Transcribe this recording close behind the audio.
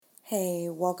Hey,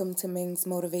 welcome to Ming's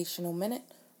Motivational Minute,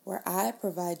 where I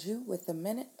provide you with a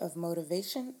minute of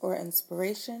motivation or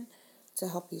inspiration to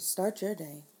help you start your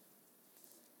day.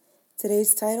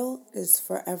 Today's title is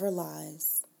Forever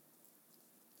Lies.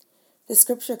 The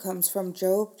scripture comes from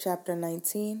Job chapter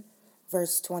 19,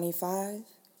 verse 25,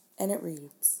 and it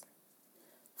reads,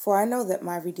 "For I know that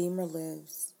my Redeemer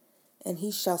lives, and he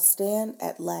shall stand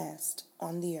at last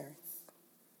on the earth."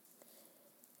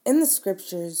 In the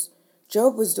scriptures,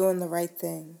 Job was doing the right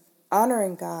thing,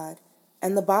 honoring God,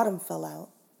 and the bottom fell out.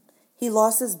 He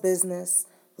lost his business,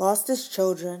 lost his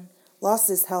children, lost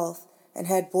his health, and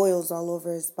had boils all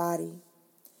over his body.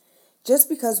 Just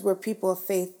because we're people of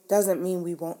faith doesn't mean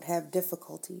we won't have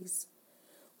difficulties.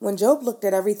 When Job looked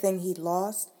at everything he'd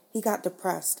lost, he got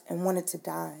depressed and wanted to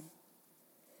die.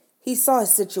 He saw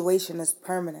his situation as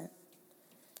permanent.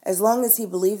 As long as he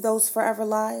believed those forever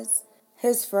lies,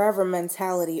 his forever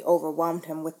mentality overwhelmed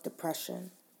him with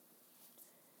depression.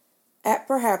 At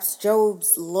perhaps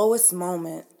Job's lowest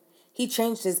moment, he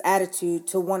changed his attitude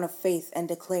to one of faith and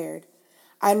declared,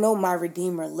 "I know my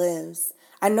Redeemer lives.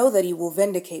 I know that he will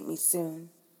vindicate me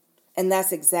soon." And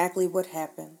that's exactly what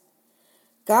happened.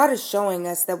 God is showing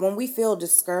us that when we feel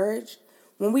discouraged,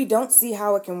 when we don't see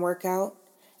how it can work out,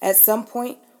 at some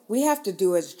point we have to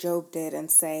do as Job did and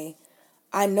say,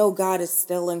 "I know God is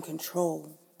still in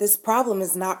control. This problem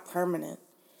is not permanent.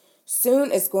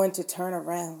 Soon it's going to turn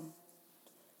around."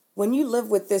 When you live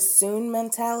with this soon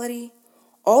mentality,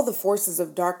 all the forces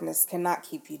of darkness cannot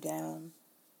keep you down.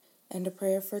 And a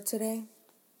prayer for today?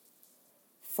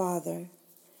 Father,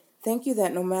 thank you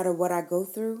that no matter what I go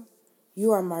through, you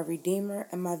are my Redeemer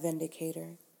and my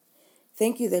Vindicator.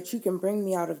 Thank you that you can bring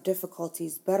me out of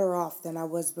difficulties better off than I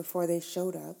was before they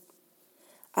showed up.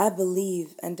 I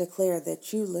believe and declare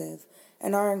that you live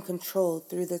and are in control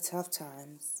through the tough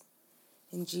times.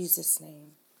 In Jesus'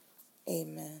 name,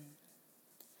 amen.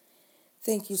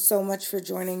 Thank you so much for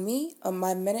joining me on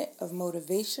my Minute of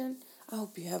Motivation. I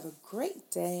hope you have a great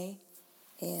day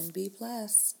and be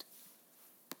blessed.